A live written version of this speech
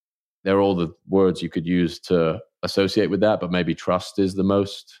they're all the words you could use to associate with that, but maybe trust is the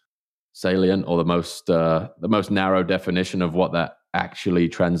most salient or the most narrow definition of what that actually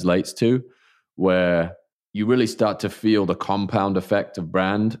translates to, where you really start to feel the compound effect of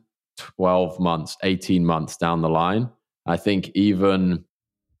brand 12 months, 18 months down the line. I think even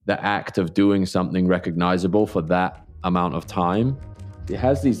the act of doing something recognizable for that amount of time, it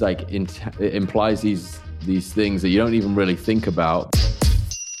has these it implies these things that you don't even really think about.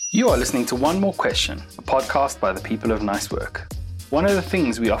 You are listening to One More Question, a podcast by the people of Nice Work. One of the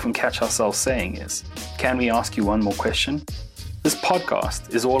things we often catch ourselves saying is, can we ask you one more question? This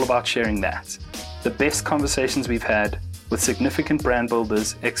podcast is all about sharing that. The best conversations we've had with significant brand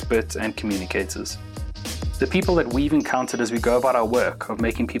builders, experts, and communicators. The people that we've encountered as we go about our work of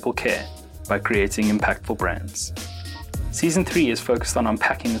making people care by creating impactful brands. Season 3 is focused on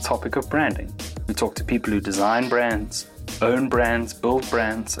unpacking the topic of branding. We talk to people who design brands, own brands, build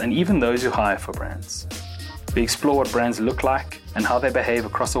brands, and even those who hire for brands. We explore what brands look like and how they behave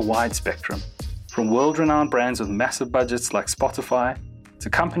across a wide spectrum, from world-renowned brands with massive budgets like Spotify to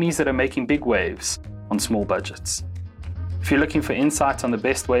companies that are making big waves on small budgets. If you're looking for insights on the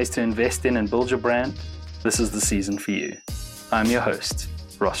best ways to invest in and build your brand, this is the season for you. I'm your host,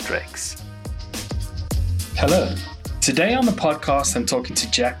 Ross Drakes. Hello. Today on the podcast, I'm talking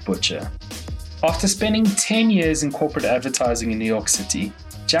to Jack Butcher. After spending 10 years in corporate advertising in New York City,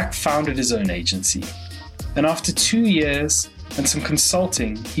 Jack founded his own agency. And after 2 years and some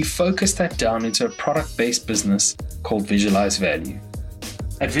consulting, he focused that down into a product-based business called Visualize Value.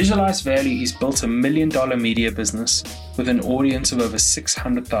 At Visualize Value, he's built $1 million media business with an audience of over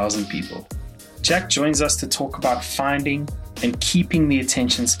 600,000 people. Jack joins us to talk about finding and keeping the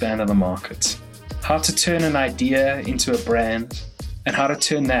attention span of the market, how to turn an idea into a brand, and how to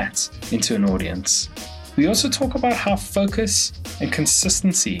turn that into an audience. We also talk about how focus and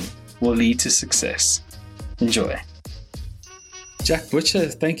consistency will lead to success. Enjoy. Jack Butcher,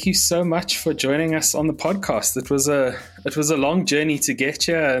 thank you so much for joining us on the podcast. It was a long journey to get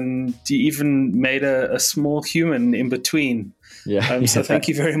you, and you even made a small human in between. So thank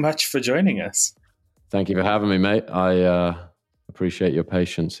you very much for joining us. Thank you for having me, mate. I appreciate your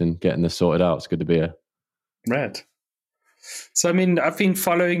patience in getting this sorted out. It's good to be here. Right. So, I've been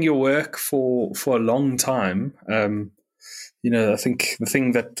following your work for a long time. I think the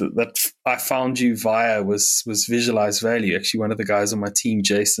thing that I found you via was Visualize Value. Actually, one of the guys on my team,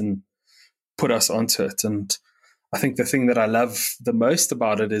 Jason, put us onto it. And I think the thing that I love the most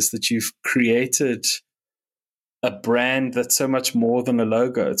about it is that you've created a brand that's so much more than a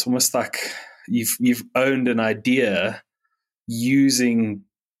logo. It's almost like you've owned an idea using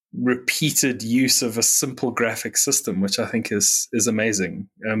repeated use of a simple graphic system, which I think is amazing.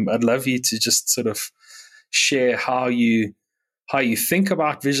 I'd love you to just sort of share how you think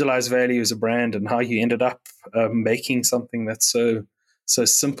about Visualize Value as a brand and how you ended up making something that's so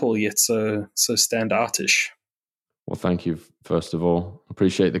simple yet so standoutish. Well, thank you, first of all.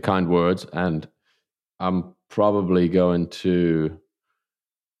 Appreciate the kind words. And I'm probably going to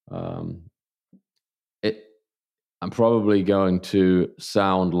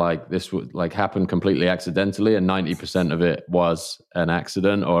sound like this would happen completely accidentally, and 90% of it was an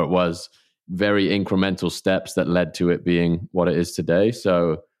accident, or it was very incremental steps that led to it being what it is today.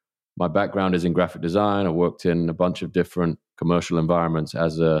 So my background is in graphic design. I worked in a bunch of different commercial environments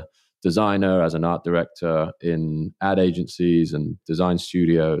as a designer, as an art director in ad agencies and design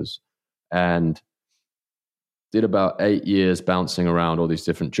studios, and did about 8 years bouncing around all these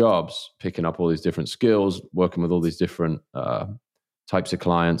different jobs, picking up all these different skills, working with all these different types of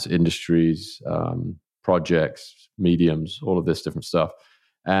clients, industries, projects, mediums, all of this different stuff.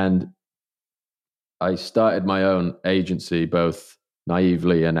 And I started my own agency, both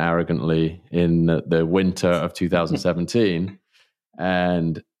naively and arrogantly, in the winter of 2017.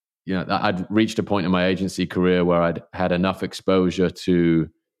 And I'd reached a point in my agency career where I'd had enough exposure to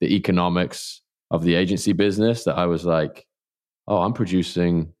the economics of the agency business that I was like, oh, I'm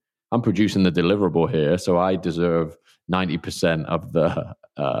producing the deliverable here, so I deserve 90% of the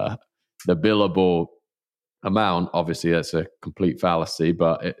billable amount. Obviously, that's a complete fallacy,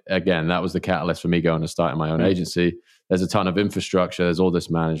 but again, that was the catalyst for me going and starting my own agency. There's a ton of infrastructure, there's all this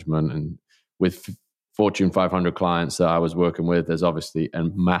management, and with Fortune 500 clients that I was working with, there's obviously a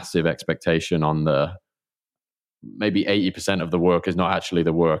massive expectation on the maybe 80% of the work is not actually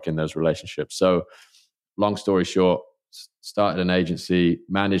the work in those relationships. So long story short, started an agency,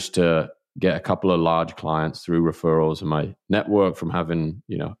 managed to get a couple of large clients through referrals and my network from having,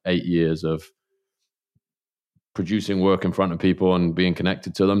 8 years of producing work in front of people and being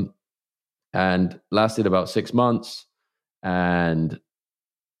connected to them, and lasted about 6 months. And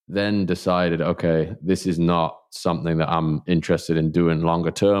then decided, okay, this is not something that I'm interested in doing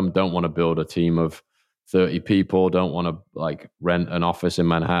longer term. Don't want to build a team of 30 people. Don't want to like rent an office in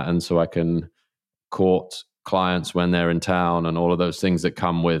Manhattan so I can court clients when they're in town and all of those things that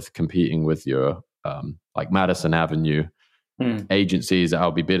come with competing with your like Madison Avenue agencies that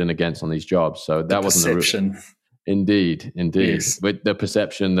I'll be bidding against on these jobs. So that wasn't the perception. Indeed. Yes. With the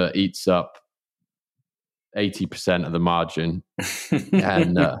perception that eats up 80% of the margin.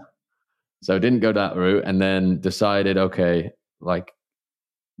 And so didn't go that route, and then decided, okay, like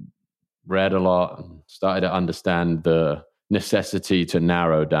read a lot and started to understand the necessity to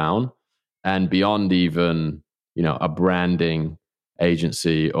narrow down, and beyond even, a branding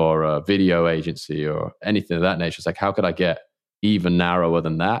agency or a video agency or anything of that nature. It's like, how could I get even narrower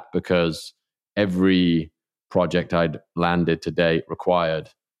than that? Because every project I'd landed to date required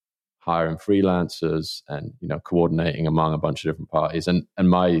hiring freelancers and coordinating among a bunch of different parties, and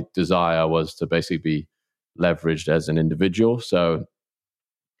my desire was to basically be leveraged as an individual. So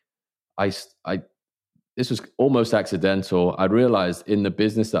I this was almost accidental. I realized in the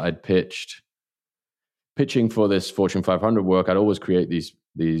business that I'd pitching for this Fortune 500 work, I'd always create these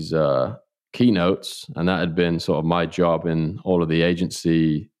keynotes, and that had been sort of my job in all of the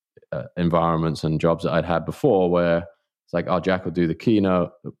agency environments and jobs that I'd had before, where it's like, oh, Jack will do the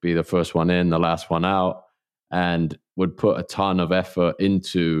keynote, be the first one in, the last one out, and would put a ton of effort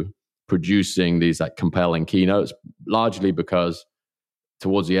into producing these like compelling keynotes, largely because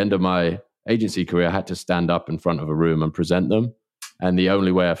towards the end of my agency career, I had to stand up in front of a room and present them. And the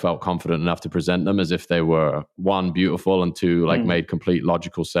only way I felt confident enough to present them is if they were, one, beautiful, and two, like made complete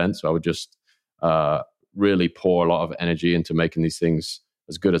logical sense. So I would just really pour a lot of energy into making these things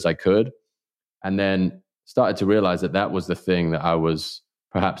as good as I could. And then started to realize that that was the thing that I was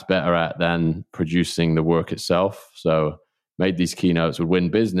perhaps better at than producing the work itself. So made these keynotes, would win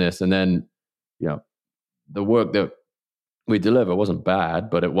business. And then, the work that we deliver wasn't bad,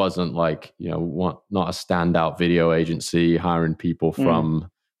 but it wasn't like, not a standout video agency hiring people from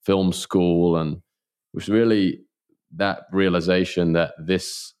film school. And it was really that realization that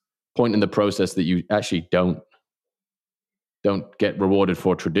this point in the process that you actually don't get rewarded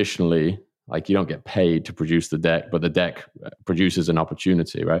for traditionally. Like, you don't get paid to produce the deck, but the deck produces an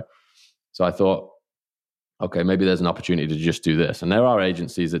opportunity, right? So I thought, okay, maybe there's an opportunity to just do this. And there are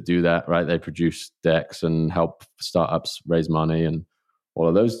agencies that do that, right? They produce decks and help startups raise money and all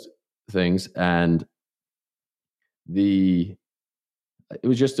of those things. And it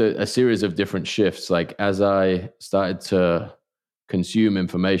was just a series of different shifts. Like, as I started to consume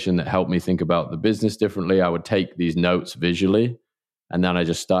information that helped me think about the business differently, I would take these notes visually. And then I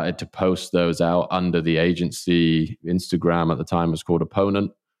just started to post those out under the agency Instagram at the time was called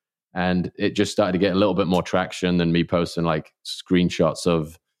Opponent. And it just started to get a little bit more traction than me posting like screenshots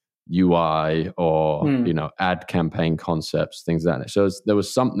of UI or, ad campaign concepts, things like that. So there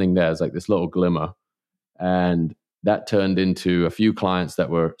was something there. It's like this little glimmer. And that turned into a few clients that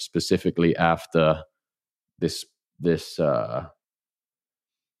were specifically after this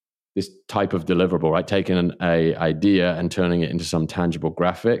type of deliverable, right? Taking an idea and turning it into some tangible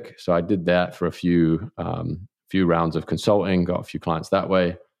graphic. So I did that for a few rounds of consulting, got a few clients that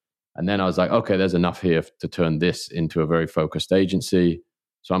way. And then I was like, okay, there's enough here to turn this into a very focused agency.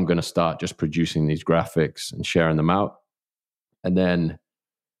 So I'm going to start just producing these graphics and sharing them out. And then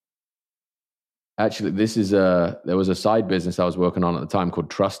actually, there was a side business I was working on at the time called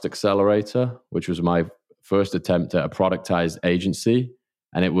Trust Accelerator, which was my first attempt at a productized agency.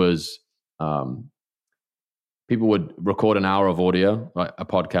 And it was, people would record an hour of audio, like a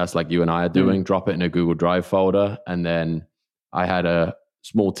podcast like you and I are doing, drop it in a Google Drive folder. And then I had a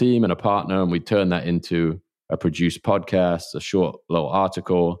small team and a partner, and we turned that into a produced podcast, a short little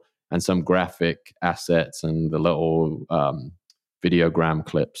article, and some graphic assets and the little videogram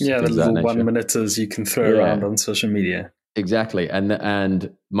clips. Yeah, the little 1-minuters you can throw around on social media. Exactly.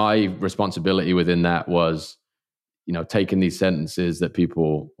 And my responsibility within that was, taking these sentences that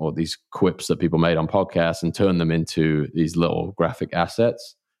people, or these quips that people made on podcasts, and turn them into these little graphic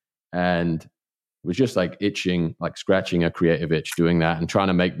assets. And it was just like scratching a creative itch doing that and trying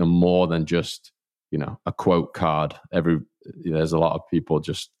to make them more than just, a quote card. There's a lot of people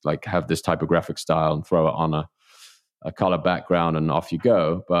just like have this typographic style and throw it on a color background and off you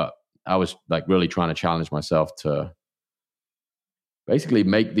go. But I was like really trying to challenge myself to basically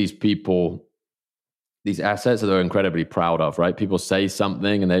make these people these assets that they're incredibly proud of, right? People say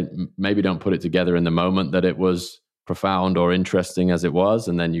something and they maybe don't put it together in the moment that it was profound or interesting as it was.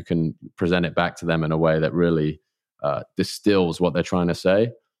 And then you can present it back to them in a way that really distills what they're trying to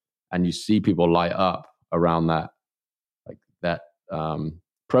say. And you see people light up around that, like that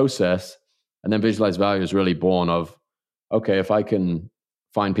process. And then Visualize Value is really born of, okay, if I can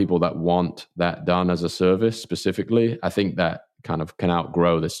find people that want that done as a service specifically, I think that kind of can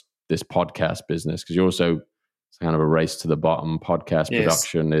outgrow this podcast business, because you're also, it's kind of a race to the bottom. Podcast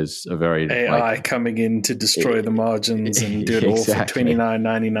production is a very AI coming in to destroy the margins and do it all for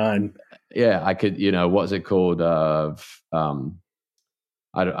 $29.99. Yeah, I could, what's it called? I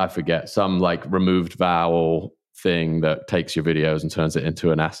forget, some like removed vowel thing that takes your videos and turns it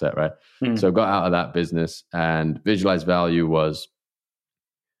into an asset, right? So I got out of that business, and Visualize Value was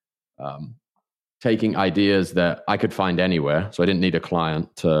taking ideas that I could find anywhere. So I didn't need a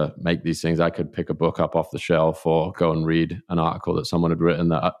client to make these things. I could pick a book up off the shelf or go and read an article that someone had written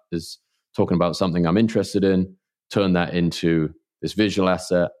that is talking about something I'm interested in, turn that into this visual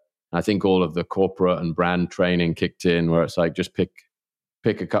asset. And I think all of the corporate and brand training kicked in, where it's like, just pick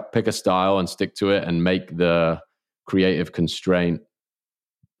a style and stick to it, and make the creative constraint,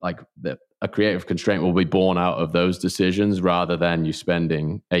 a creative constraint will be born out of those decisions, rather than you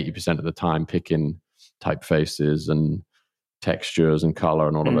spending 80% of the time picking typefaces and textures and color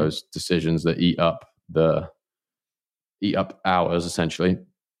and all of those decisions that eat up hours essentially.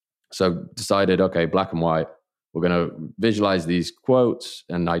 So decided, okay, black and white, we're going to visualize these quotes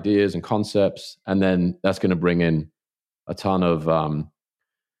and ideas and concepts, and then that's going to bring in a ton of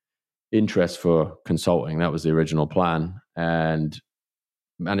interest for consulting. That was the original plan, and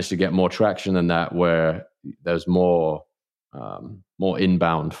managed to get more traction than that, where there's more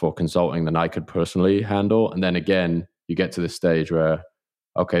inbound for consulting than I could personally handle. And then again, you get to this stage where,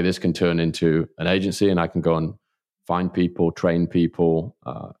 okay, this can turn into an agency, and I can go and find people, train people,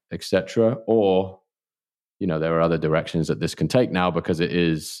 etc. Or, there are other directions that this can take now, because it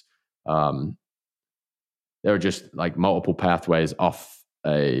is, there are just like multiple pathways off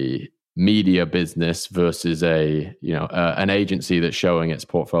a media business versus an agency that's showing its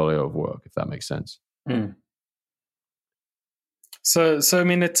portfolio of work, if that makes sense. So I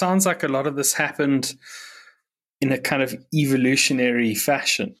mean, it sounds like a lot of this happened in a kind of evolutionary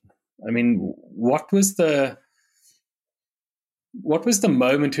fashion. I mean, what was the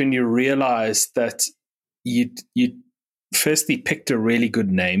moment when you realized that you firstly picked a really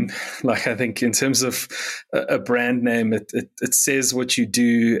good name? Like, I think in terms of a brand name, it says what you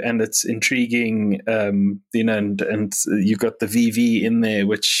do, and it's intriguing, and you've got the VV in there,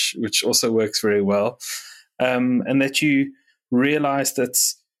 which also works very well, and that you realized that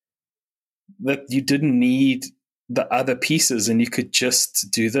you didn't need the other pieces, and you could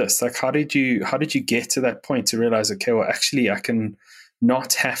just do this. Like, how did you get to that point to realize, okay, well, actually, I can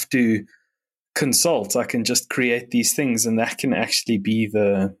not have to consult, I can just create these things, and that can actually be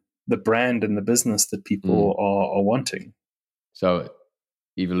the brand and the business that people are wanting? So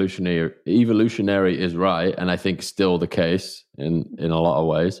evolutionary is right, and I think still the case in a lot of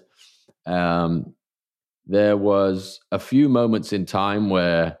ways. There was a few moments in time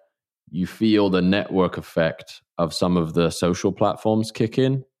where you feel the network effect of some of the social platforms kick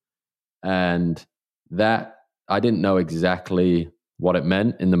in, and that I didn't know exactly what it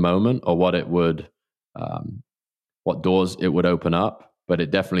meant in the moment, or what it would, what doors it would open up, but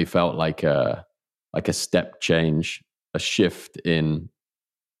it definitely felt like a step change, a shift in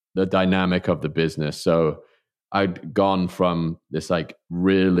the dynamic of the business. So I'd gone from this like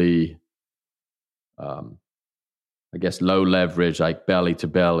really, I guess, low leverage, like belly to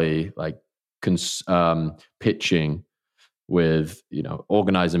belly, like pitching with,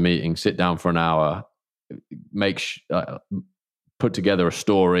 organize a meeting, sit down for an hour, put together a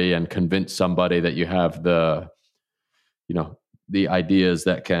story and convince somebody that you have the ideas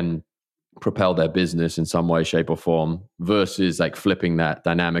that can propel their business in some way, shape or form, versus like flipping that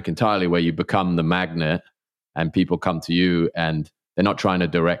dynamic entirely, where you become the magnet and people come to you and they're not trying to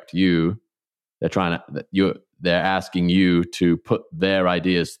direct you. They're asking you to put their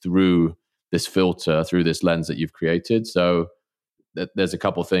ideas through this filter, through this lens that you've created. So there's a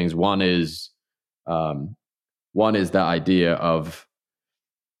couple things. One is that idea of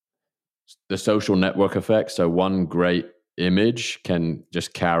the social network effect. So one great image can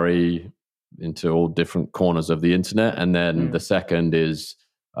just carry into all different corners of the internet. And then the second is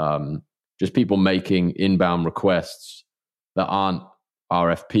just people making inbound requests that aren't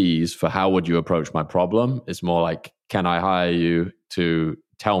RFPs for how would you approach my problem. It's more like, can I hire you to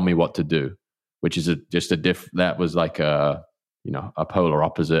tell me what to do? Which is that was like a polar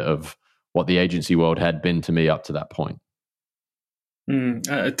opposite of what the agency world had been to me up to that point.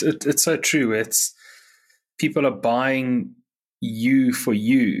 It's so true. It's people are buying you for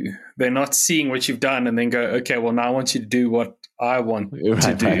you. They're not seeing what you've done and then go, okay, well, now I want you to do what I want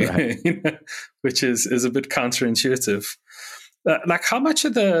to do, right. Which is a bit counterintuitive. Like, how much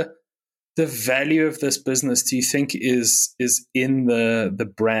of the value of this business do you think is in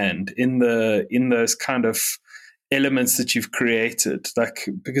the brand, in those kind of elements that you've created? Like,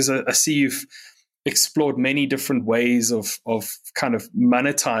 because I see you've explored many different ways of kind of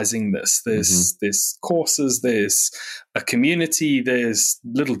monetizing this. There's courses, there's a community, there's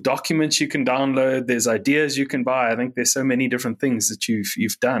little documents you can download, there's ideas you can buy. I think there's so many different things that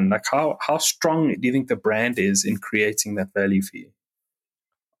you've done. Like, how strong do you think the brand is in creating that value for you?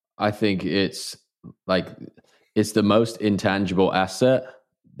 I think it's the most intangible asset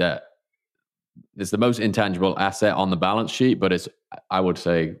it's the most intangible asset on the balance sheet, but it's, I would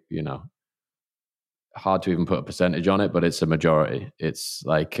say, hard to even put a percentage on it, but it's a majority. It's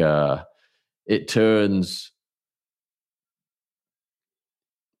like, it turns,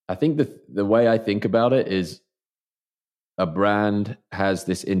 I think the way I think about it is a brand has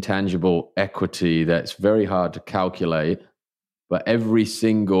this intangible equity that's very hard to calculate, but every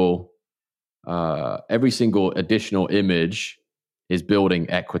single additional image is building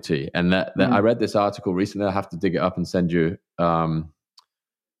equity. And that I read this article recently. I have to dig it up and send you a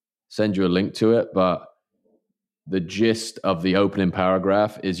link to it. But the gist of the opening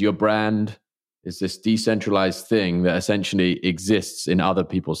paragraph is your brand is this decentralized thing that essentially exists in other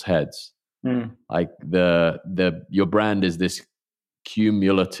people's heads. Like your brand is this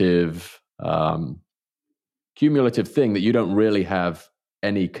cumulative thing that you don't really have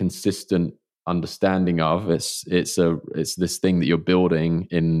any consistent understanding of. It's this thing that you're building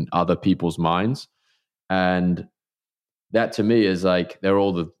in other people's minds, and that to me is like, they're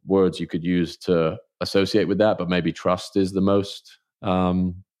all the words you could use to associate with that, but maybe trust is the most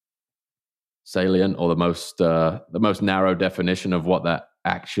salient, or the most narrow definition of what that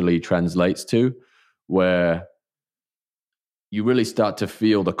actually translates to, where you really start to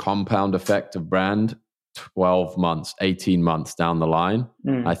feel the compound effect of brand 12 months, 18 months down the line.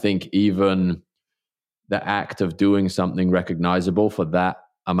 I think even the act of doing something recognizable for that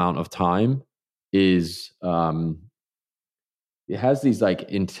amount of time is, it has these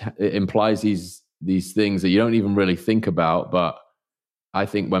it implies these things that you don't even really think about. But I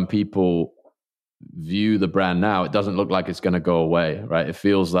think when people view the brand now, it doesn't look like it's going to go away, right? It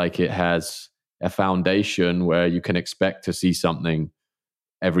feels like it has a foundation where you can expect to see something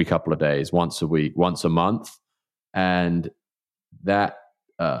every couple of days, once a week, once a month. And that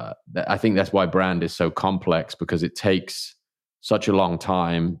I think that's why brand is so complex, because it takes such a long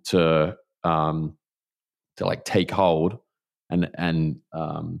time to like take hold. And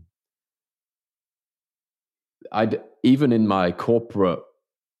I'd, even in my corporate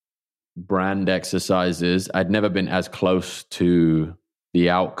brand exercises, I'd never been as close to the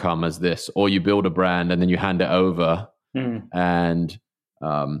outcome as this. Or you build a brand and then you hand it over, and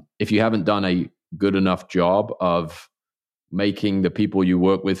if you haven't done a good enough job of making the people you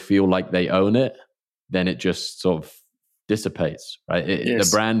work with feel like they own it, then it just sort of dissipates, right? The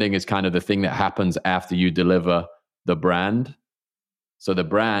branding is kind of the thing that happens after you deliver the brand. So the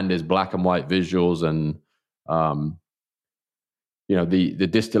brand is black and white visuals and the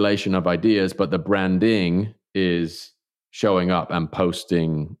distillation of ideas, but the branding is showing up and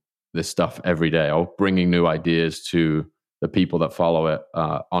posting this stuff every day, or bringing new ideas to the people that follow it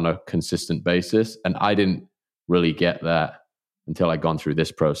on a consistent basis. And I didn't really get that until I'd gone through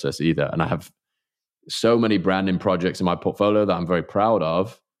this process either. And I have so many branding projects in my portfolio that I'm very proud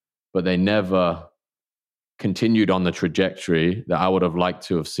of, but they never continued on the trajectory that I would have liked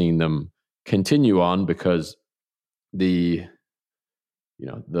to have seen them continue on, because I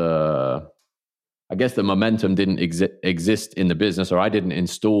guess the momentum didn't exist in the business, or I didn't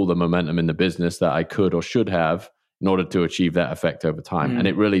install the momentum in the business that I could or should have in order to achieve that effect over time. And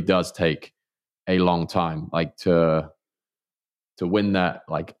it really does take a long time, like to win that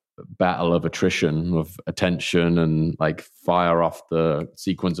like battle of attrition, of attention, and like fire off the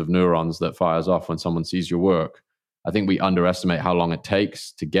sequence of neurons that fires off when someone sees your work. I think we underestimate how long it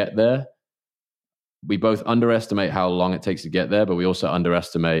takes to get there. We both underestimate how long it takes to get there, but we also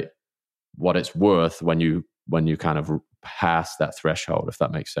underestimate what it's worth when you kind of pass that threshold, if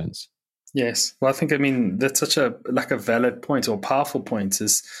that makes sense. Yes. Well, I mean, that's such a valid point, or powerful point,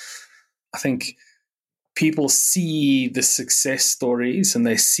 is I think people see the success stories and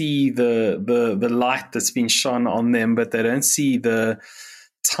they see the light that's been shone on them, but they don't see the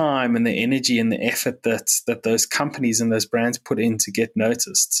time and the energy and the effort that those companies and those brands put in to get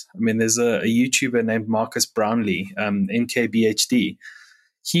noticed. I mean, there's a YouTuber named Marcus Brownlee, MKBHD.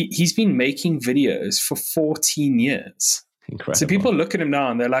 He's been making videos for 14 years. Incredible. So people look at him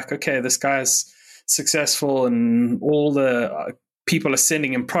now and they're like, okay, this guy's successful and all the people are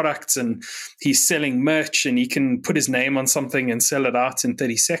sending him products and he's selling merch and he can put his name on something and sell it out in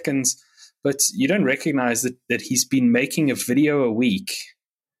 30 seconds. But you don't recognize that he's been making a video a week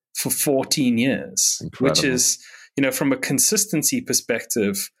for 14 years, Incredible. Which is, from a consistency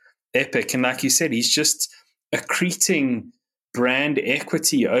perspective, epic. And like you said, he's just accreting brand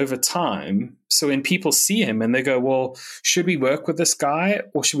equity over time. So when people see him and they go, well, should we work with this guy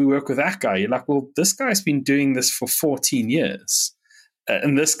or should we work with that guy? You're like, well, this guy's been doing this for 14 years.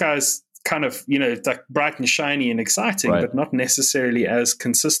 And this guy's kind of, like bright and shiny and exciting, right. but not necessarily as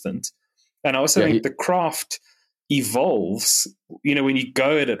consistent. And I also think the craft evolves, when you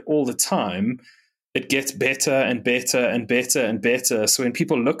go at it all the time, it gets better and better and better and better. So when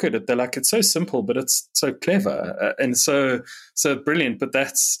people look at it, they're like, it's so simple, but it's so clever and so brilliant. But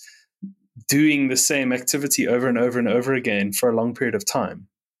that's doing the same activity over and over and over again for a long period of time.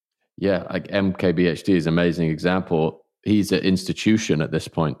 Yeah, like MKBHD is an amazing example. He's an institution at this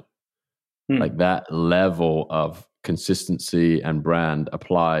point. Like that level of consistency and brand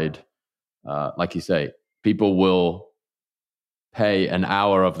applied, like you say, people will pay an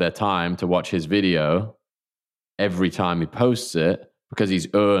hour of their time to watch his video every time he posts it because his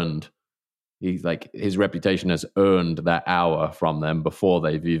reputation has earned that hour from them before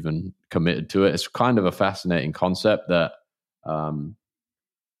they've even committed to it. It's kind of a fascinating concept that,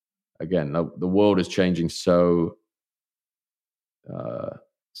 again, the world is changing so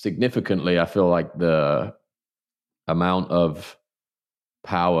significantly. I feel like the amount of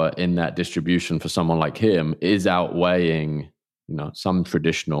power in that distribution for someone like him is outweighing some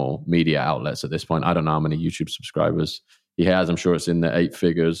traditional media outlets at this point. I don't know how many YouTube subscribers he has. I'm sure it's in the 8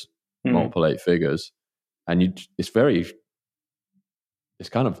 figures, multiple 8 figures. And it's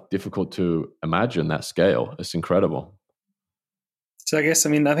kind of difficult to imagine that scale. It's incredible. So I guess,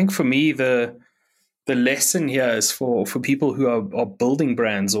 I think for me, the lesson here is for people who are building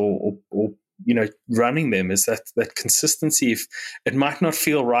brands or running them is that consistency. If it might not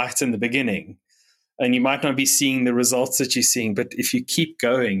feel right in the beginning, and you might not be seeing the results that you're seeing, but if you keep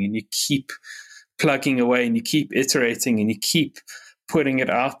going and you keep plugging away and you keep iterating and you keep putting it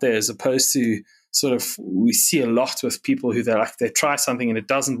out there, as opposed to sort of, we see a lot with people who they try something and it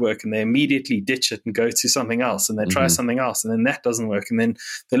doesn't work and they immediately ditch it and go to something else, and they try something else and then that doesn't work. And then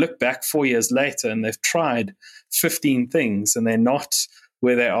they look back 4 years later and they've tried 15 things and they're not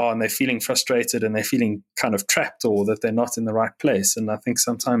where they are, and they're feeling frustrated and they're feeling kind of trapped, or that they're not in the right place. And I think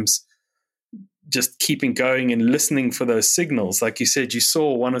sometimes just keeping going and listening for those signals, like you said, you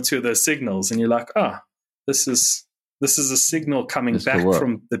saw 1 or 2 of those signals and you're like, this is a signal coming back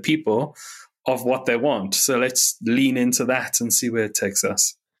from the people of what they want. So let's lean into that and see where it takes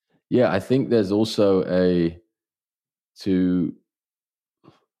us. Yeah, I think there's also to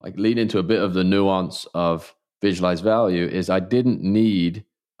lean into a bit of the nuance of visualized value is I didn't need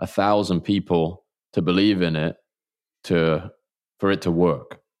 1,000 people to believe in it for it to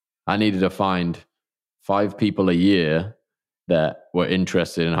work. I needed to find 5 people a year that were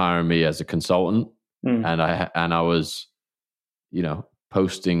interested in hiring me as a consultant. And I was,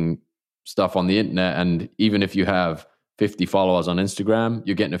 posting stuff on the internet. And even if you have 50 followers on Instagram,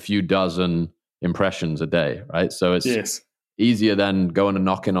 you're getting a few dozen impressions a day, right? So it's easier than going and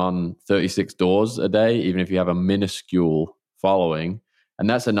knocking on 36 doors a day, even if you have a minuscule following. And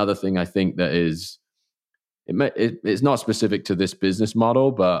that's another thing I think that is, it's not specific to this business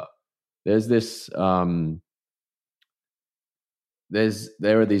model, but there's this, there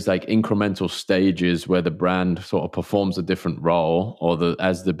are these incremental stages where the brand sort of performs a different role, or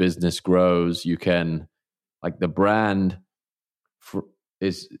as the business grows, you can, the brand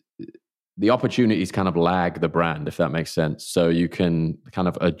is, the opportunities kind of lag the brand, if that makes sense. So you can kind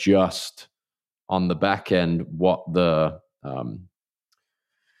of adjust on the back end what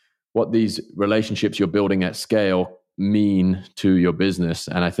these relationships you're building at scale mean to your business.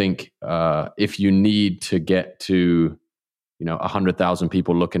 And I think if you need to get to 100,000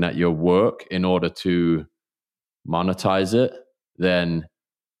 people looking at your work in order to monetize it, then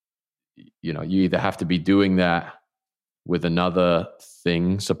you either have to be doing that with another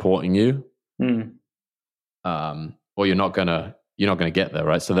thing supporting you, or you're not gonna get there,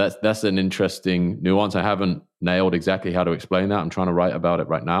 right? So that's an interesting nuance. I haven't nailed exactly how to explain that. I'm trying to write about it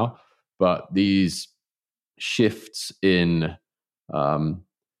right now, but these shifts in how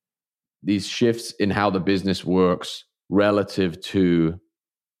the business works relative to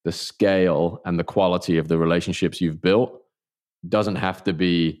the scale and the quality of the relationships you've built doesn't have to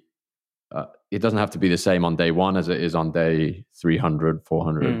be the same on day 1 as it is on day 300,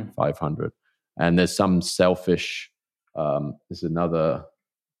 400, 500. And there's some selfish, this is another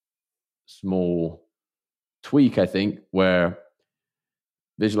small tweak, I think, where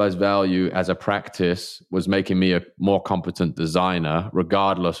visualized value as a practice was making me a more competent designer,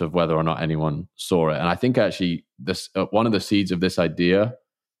 regardless of whether or not anyone saw it. And I think actually this one of the seeds of this idea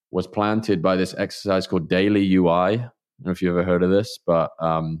was planted by this exercise called Daily UI. I don't know if you ever heard of this, but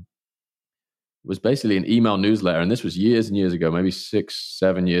it was basically an email newsletter. And this was years and years ago, maybe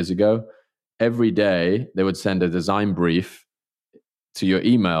 6-7 years ago. Every day they would send a design brief to your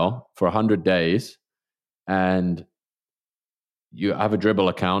email for 100 days. And you have a Dribbble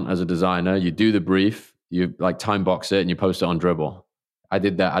account as a designer. You do the brief, you like time box it, and you post it on Dribbble. I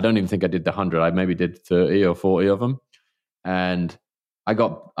did that. I don't even think I did the 100. I maybe did 30 or 40 of them. And I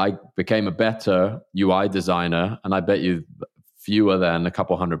became a better UI designer. And I bet you fewer than a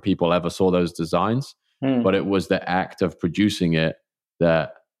couple hundred people ever saw those designs. But it was the act of producing it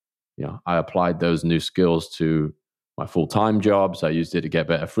that, I applied those new skills to my full-time jobs. I used it to get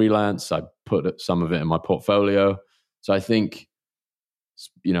better freelance. I put some of it in my portfolio. So I think,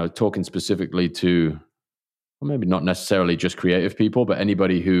 talking specifically to, well, maybe not necessarily just creative people, but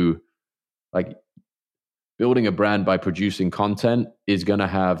anybody who, like, building a brand by producing content is going to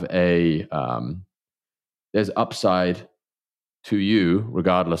have there's upside to you,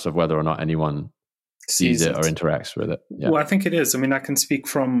 regardless of whether or not anyone sees it or interacts with it. Yeah. Well, I think it is. I mean, I can speak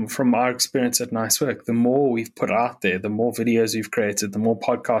from our experience at Nice Work. The more we've put out there, the more videos we've created, the more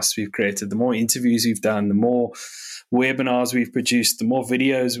podcasts we've created, the more interviews we've done, the more webinars we've produced, the more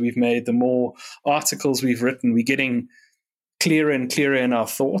videos we've made, the more articles we've written. We're getting clearer and clearer in our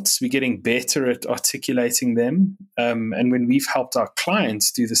thoughts. We're getting better at articulating them. And when we've helped our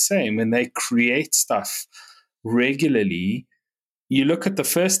clients do the same, when they create stuff regularly, you look at the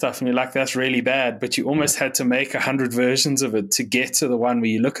first stuff and you're like, that's really bad, but you almost had to make 100 versions of it to get to the one where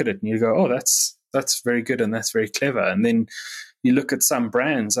you look at it and you go, oh, that's very good and that's very clever. And then you look at some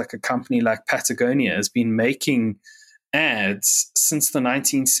brands, like a company like Patagonia has been making ads since the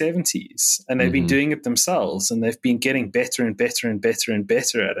 1970s, and they've been doing it themselves, and they've been getting better and better and better and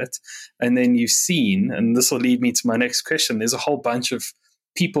better at it. And then you've seen, and this will lead me to my next question, there's a whole bunch of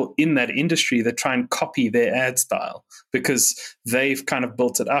people in that industry that try and copy their ad style because they've kind of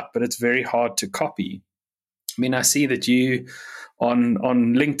built it up, but it's very hard to copy. I mean, I see that you on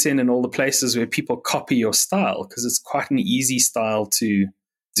LinkedIn and all the places where people copy your style, because it's quite an easy style to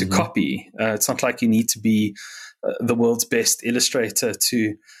copy. It's not like you need to be the world's best illustrator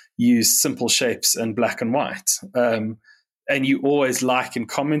to use simple shapes and black and white. And you always like and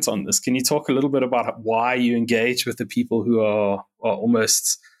comment on this. Can you talk a little bit about why you engage with the people who are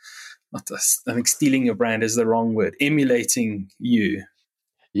almost, I think stealing your brand is the wrong word, emulating you?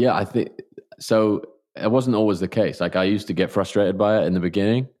 Yeah, I think so. It wasn't always the case. Like, I used to get frustrated by it in the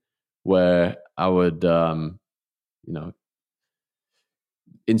beginning, where I would,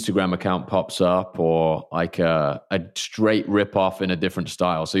 Instagram account pops up, or like a straight rip off in a different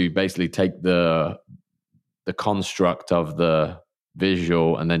style. So you basically take the construct of the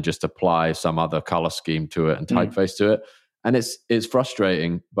visual and then just apply some other color scheme to it and typeface to it. And it's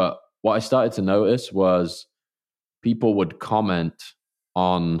frustrating. But what I started to notice was people would comment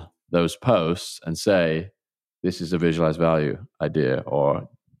on those posts and say, this is a visualized value idea, or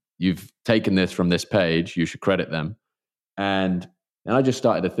you've taken this from this page, you should credit them. And I just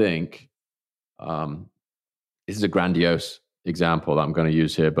started to think, this is a grandiose example that I'm going to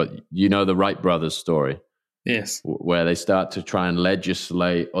use here, but the Wright brothers story. Yes. Where they start to try and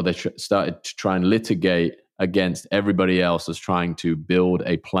legislate, or they started to try and litigate against everybody else that's trying to build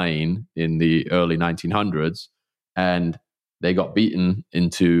a plane in the early 1900s. And they got beaten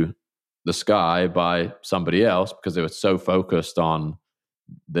into the sky by somebody else because they were so focused on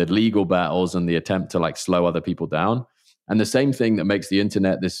the legal battles and the attempt to like slow other people down. And the same thing that makes the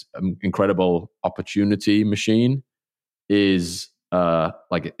internet this incredible opportunity machine is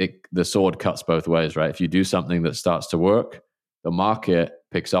the sword cuts both ways, right? If you do something that starts to work, the market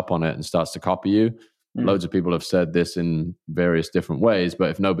picks up on it and starts to copy you. Loads of people have said this in various different ways, but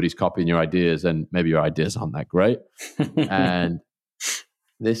if nobody's copying your ideas, then maybe your ideas aren't that great. And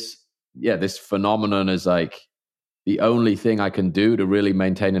this phenomenon is like, the only thing I can do to really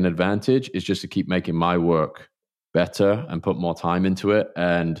maintain an advantage is just to keep making my work better and put more time into it.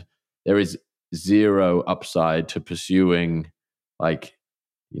 And there is zero upside to pursuing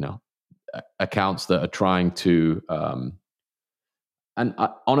accounts that are trying to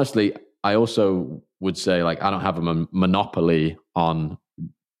honestly, I also would say, like, I don't have a monopoly on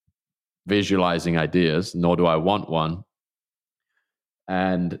visualizing ideas, nor do I want one.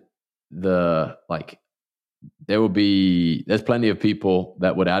 And there's plenty of people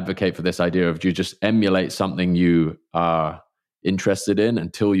that would advocate for this idea of you just emulate something you are interested in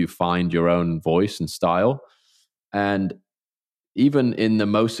until you find your own voice and style. And even in the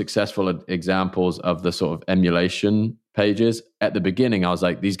most successful examples of the sort of emulation pages, at the beginning, I was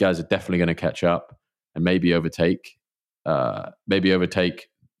like, these guys are definitely going to catch up and maybe overtake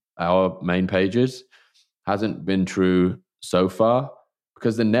our main pages. Hasn't been true so far,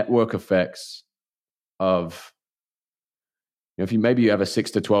 because the network effects of, if you have a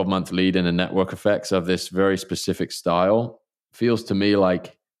 6 to 12 month lead in the network effects of this very specific style, feels to me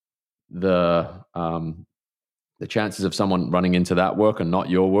like the chances of someone running into that work and not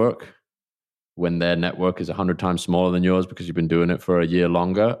your work when their network is 100 times smaller than yours because you've been doing it for a year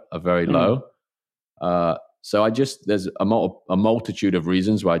longer are very low. So there's a multitude of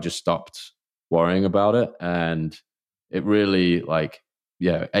reasons why I just stopped worrying about it. And it really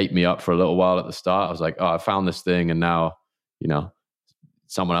ate me up for a little while at the start. I was like, I found this thing, and now,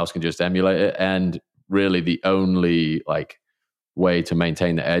 someone else can just emulate it. And really the only way to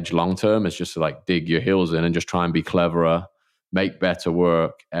maintain the edge long term is just to dig your heels in and just try and be cleverer, make better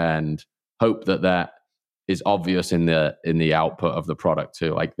work, and hope that is obvious in the output of the product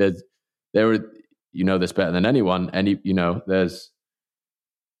too. There this better than anyone.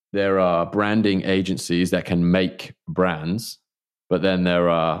 There are branding agencies that can make brands, but then there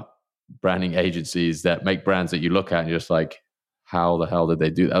are branding agencies that make brands that you look at and you're just like, how the hell did they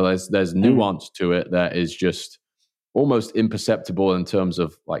do that? There's nuance to it that is just almost imperceptible in terms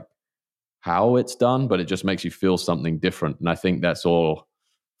of how it's done, but it just makes you feel something different. And I think that's all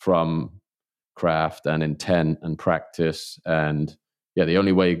from craft and intent and practice. And the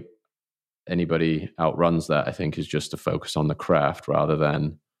only way anybody outruns that, I think, is just to focus on the craft rather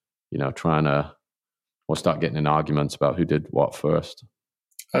than, trying to start getting in arguments about who did what first.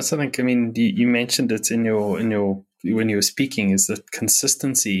 That's, I think, you mentioned it in your when you were speaking, is that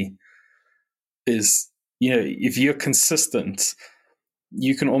consistency is, if you're consistent,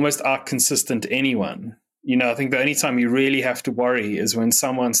 you can almost out-consistent anyone. I think the only time you really have to worry is when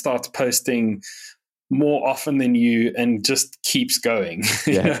someone starts posting more often than you and just keeps going.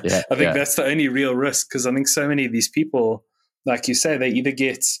 I think that's the only real risk, because I think so many of these people, like you say, they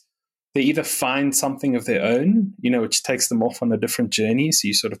either find something of their own, which takes them off on a different journey, so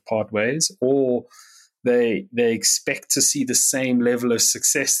you sort of part ways, or they expect to see the same level of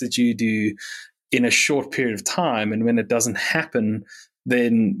success that you do in a short period of time, and when it doesn't happen,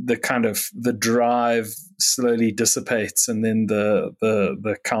 then the drive slowly dissipates, and then the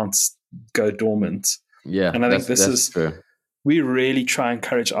accounts go dormant. And I think this is true. We really try and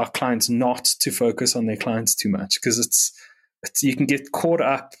encourage our clients not to focus on their clients too much, because it's you can get caught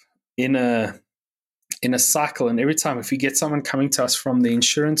up in a cycle. And every time, if we get someone coming to us from the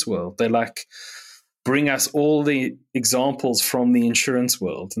insurance world, they bring us all the examples from the insurance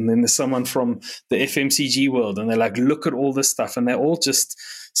world. And then there's someone from the FMCG world, and they're look at all this stuff, and they're all just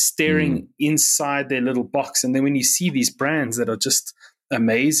staring inside their little box. And then when you see these brands that are just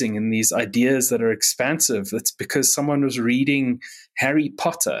amazing and these ideas that are expansive, it's because someone was reading Harry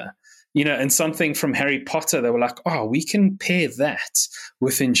Potter, and something from Harry Potter, they were like, oh, we can pair that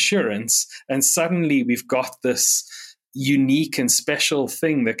with insurance. And suddenly we've got this unique and special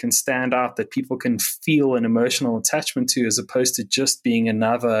thing that can stand out, that people can feel an emotional attachment to, as opposed to just being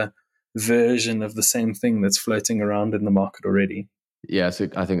another version of the same thing that's floating around in the market already. Yeah, so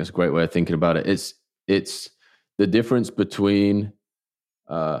I think it's a great way of thinking about it. It's the difference between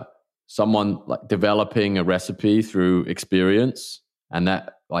someone developing a recipe through experience, and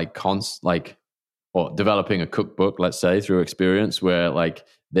that or developing a cookbook, let's say, through experience, where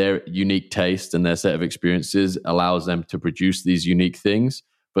their unique taste and their set of experiences allows them to produce these unique things,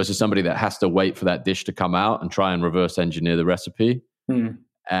 versus somebody that has to wait for that dish to come out and try and reverse engineer the recipe.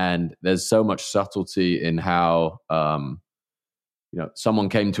 And there's so much subtlety in how someone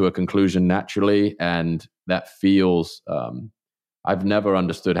came to a conclusion naturally, and that feels I've never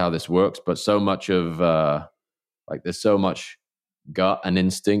understood how this works, but so much of there's so much gut and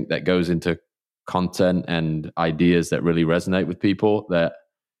instinct that goes into content and ideas that really resonate with people, that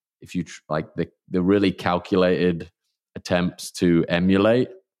if you the really calculated attempts to emulate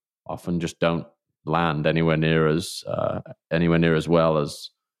often just don't land anywhere near as well as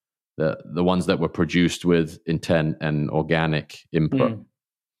the ones that were produced with intent and organic input.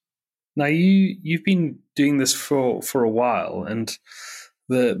 Now you've been doing this for a while, and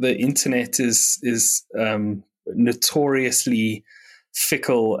the internet is notoriously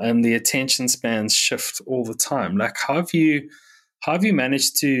fickle, and the attention spans shift all the time. How have you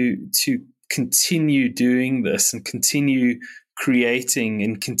managed to continue doing this and continue creating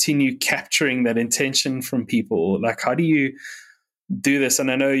and continue capturing that intention from people? How do you do this? And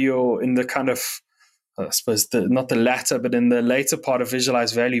I know you're in the kind of I suppose not the latter, but in the later part of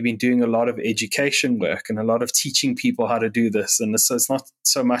Visualize Value, you've been doing a lot of education work and a lot of teaching people how to do this. And so it's not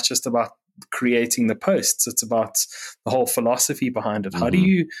so much just about creating the posts, it's about the whole philosophy behind it. How do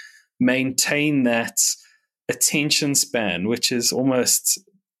you maintain that attention span, which is almost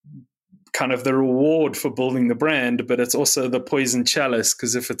kind of the reward for building the brand, but it's also the poison chalice,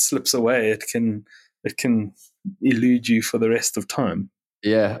 because if it slips away, it can elude you for the rest of time?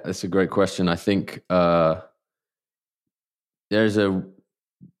 Yeah, that's a great question. I think there's a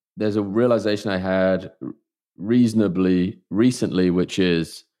realization I had reasonably recently, which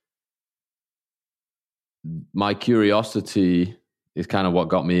is my curiosity is kind of what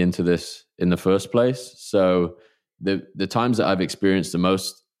got me into this in the first place. So the times that I've experienced the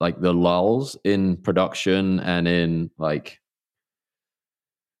most, like the lulls in production and in like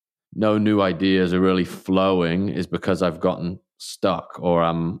no new ideas are really flowing, is because I've gotten stuck, or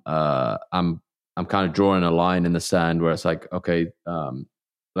I'm kind of drawing a line in the sand where it's like, okay,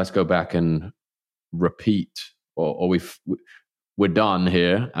 let's go back and repeat, or we're done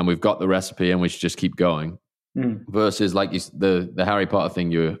here and we've got the recipe and we should just keep going. Versus like the Harry Potter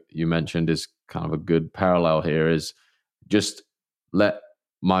thing you mentioned is kind of a good parallel here, is just let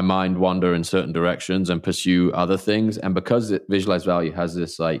my mind wander in certain directions and pursue other things. And because Visualize Value has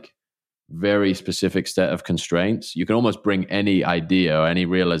this like very specific set of constraints, you can almost bring any idea or any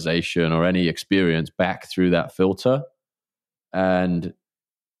realization or any experience back through that filter. And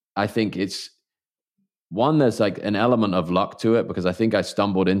I think it's one, there's like an element of luck to it, because I think I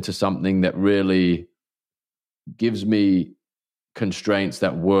stumbled into something that really gives me constraints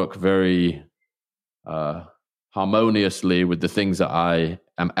that work very harmoniously with the things that I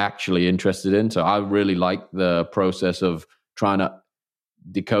am actually interested in. So I really like the process of trying to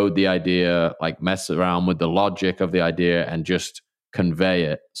decode the idea, like mess around with the logic of the idea and just convey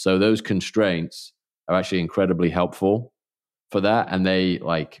it. So those constraints are actually incredibly helpful for that. And they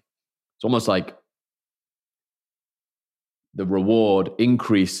like, it's almost like the reward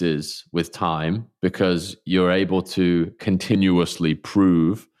increases with time, because you're able to continuously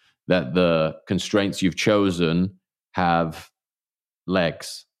prove that the constraints you've chosen have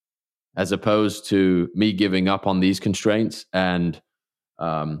legs, as opposed to me giving up on these constraints and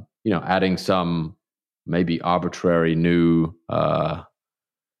adding some maybe arbitrary new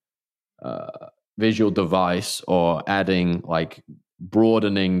visual device, or adding like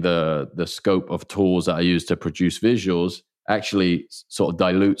broadening the scope of tools that I use to produce visuals, actually sort of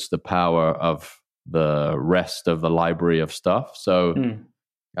dilutes the power of the rest of the library of stuff. So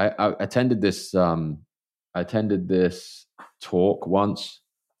I attended this talk once,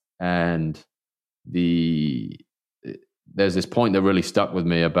 and there's this point that really stuck with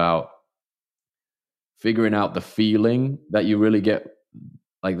me about figuring out the feeling that you really get,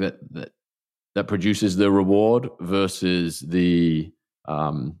 like that produces the reward, versus the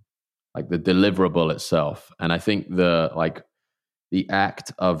like the deliverable itself. And I think the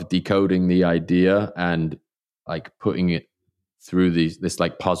act of decoding the idea and like putting it through this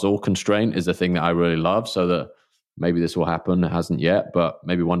like puzzle constraint is the thing that I really love. So that maybe this will happen. It hasn't yet, but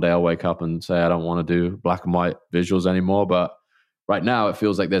maybe one day I'll wake up and say I don't want to do black and white visuals anymore. But right now it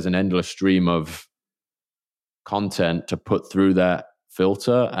feels like there's an endless stream of content to put through that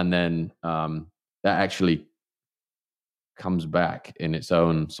filter, and then that actually comes back in its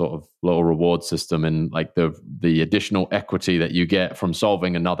own sort of little reward system, and like the additional equity that you get from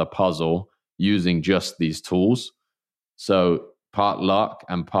solving another puzzle using just these tools. So part luck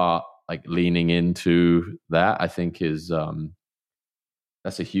and part like leaning into that, I think is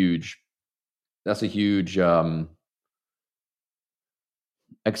that's a huge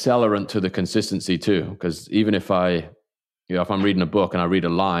accelerant to the consistency too. Because even if if I'm reading a book and I read a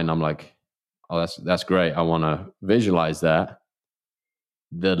line, I'm like, oh, that's great, I want to visualize that.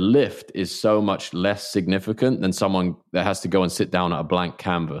 The lift is so much less significant than someone that has to go and sit down at a blank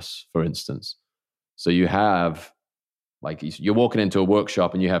canvas, for instance. So you have, like, you're walking into a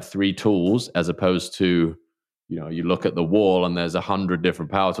workshop and you have 3 tools, as opposed to, you look at the wall and there's 100 different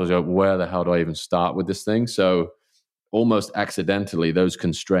power tools. You're like, where the hell do I even start with this thing? So almost accidentally, those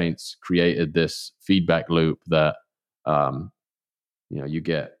constraints created this feedback loop that you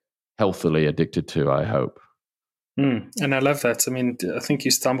get healthily addicted to, I hope. And I love that. I mean, I think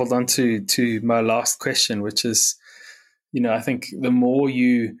you stumbled onto my last question, which is, I think the more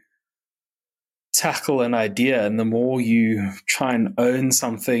you tackle an idea and the more you try and own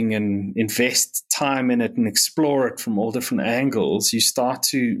something and invest time in it and explore it from all different angles, you start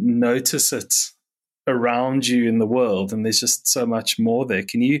to notice it around you in the world. And there's just so much more there.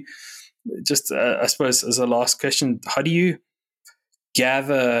 Can you just, I suppose, as a last question, how do you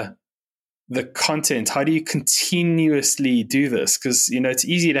gather the content? How do you continuously do this? Because, it's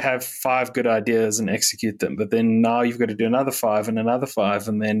easy to have 5 good ideas and execute them, but then now you've got to do another 5 and another 5.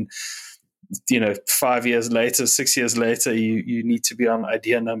 And then, 5 years later, 6 years later, you need to be on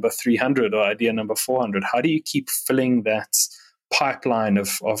idea number 300 or idea number 400. How do you keep filling that pipeline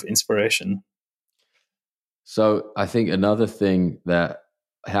of inspiration? So I think another thing that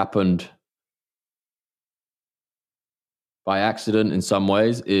happened by accident in some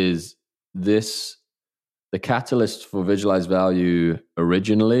ways is the catalyst for Visualize Value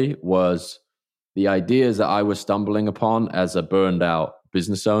originally was the ideas that I was stumbling upon as a burned out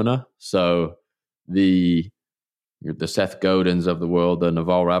business owner. So the Seth Godins of the world, the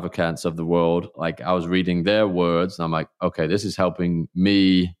Naval Ravikants of the world, like I was reading their words and I'm like, okay, this is helping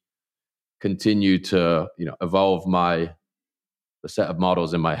me continue to, evolve the set of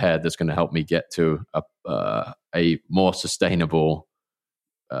models in my head that's going to help me get to a more sustainable,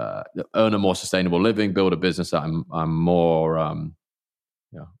 earn a more sustainable living, build a business that I'm more,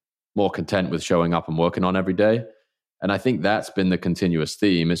 more content with showing up and working on every day. And I think that's been the continuous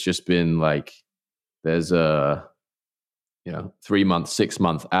theme. It's just been like, there's a, 3 month, 6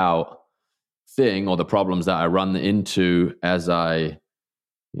 month out thing, or the problems that I run into as I,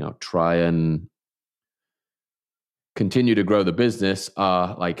 try and continue to grow the business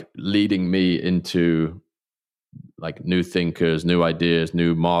are like leading me into like new thinkers, new ideas,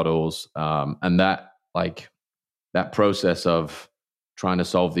 new models. And that process of trying to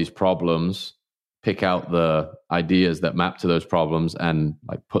solve these problems, pick out the ideas that map to those problems and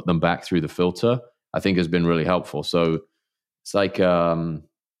like put them back through the filter, I think has been really helpful. So it's like, again,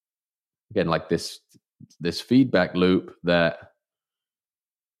 like this feedback loop that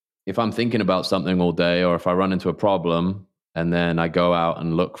if I'm thinking about something all day, or if I run into a problem and then I go out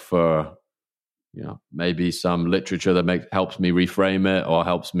and look for, maybe some literature that helps me reframe it or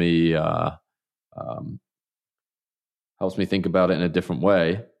helps me think about it in a different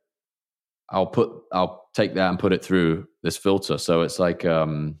way, I'll take that and put it through this filter. So it's like,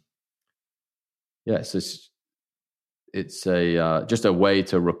 it's just a way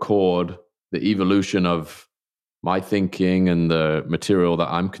to record the evolution of my thinking and the material that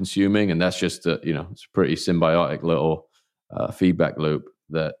I'm consuming. And that's just it's a pretty symbiotic little feedback loop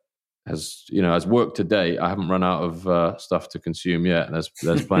that has worked to date. I haven't run out of stuff to consume yet. And there's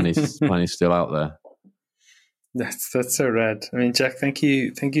plenty still out there. That's so rad. I mean, Jack, thank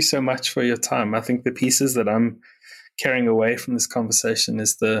you so much for your time. I think the pieces that I'm carrying away from this conversation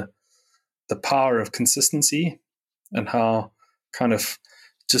is the power of consistency and how kind of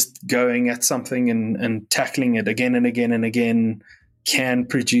just going at something and tackling it again and again and again can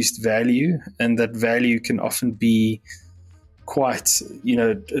produce value, and that value can often be quite,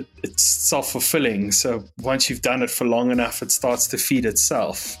 it's self-fulfilling. So once you've done it for long enough, it starts to feed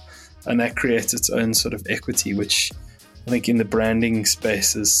itself, and that creates its own sort of equity, which I think in the branding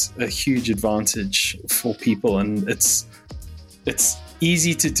space is a huge advantage for people. And it's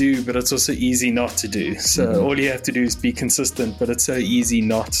easy to do, but it's also easy not to do. So all you have to do is be consistent, but it's so easy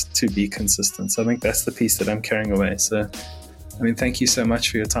not to be consistent. So I think that's the piece that I'm carrying away. So, I mean, thank you so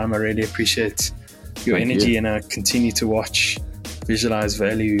much for your time. I really appreciate your energy, and I continue to watch Visualize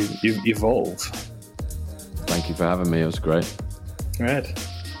Value evolve. Thank you for having me. It was great. Right.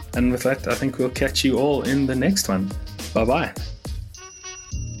 And with that, I think we'll catch you all in the next one. Bye-bye.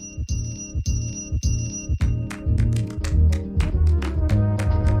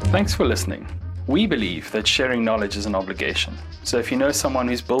 Thanks for listening. We believe that sharing knowledge is an obligation. So if you know someone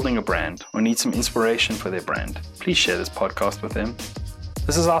who's building a brand or needs some inspiration for their brand, please share this podcast with them.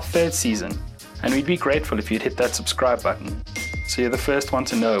 This is our 3rd season, and we'd be grateful if you'd hit that subscribe button so you're the first one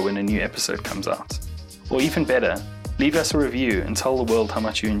to know when a new episode comes out. Or even better, leave us a review and tell the world how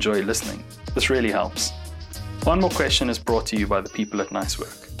much you enjoy listening. This really helps. One More Question is brought to you by the people at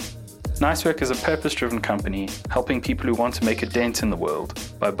NiceWork. NiceWork is a purpose-driven company helping people who want to make a dent in the world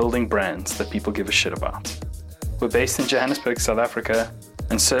by building brands that people give a shit about. We're based in Johannesburg, South Africa,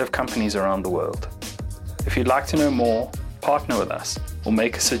 and serve companies around the world. If you'd like to know more, partner with us, or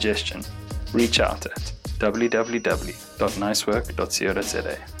make a suggestion, reach out at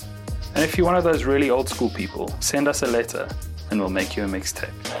www.nicework.co.za. And if you're one of those really old school people, send us a letter and we'll make you a mixtape.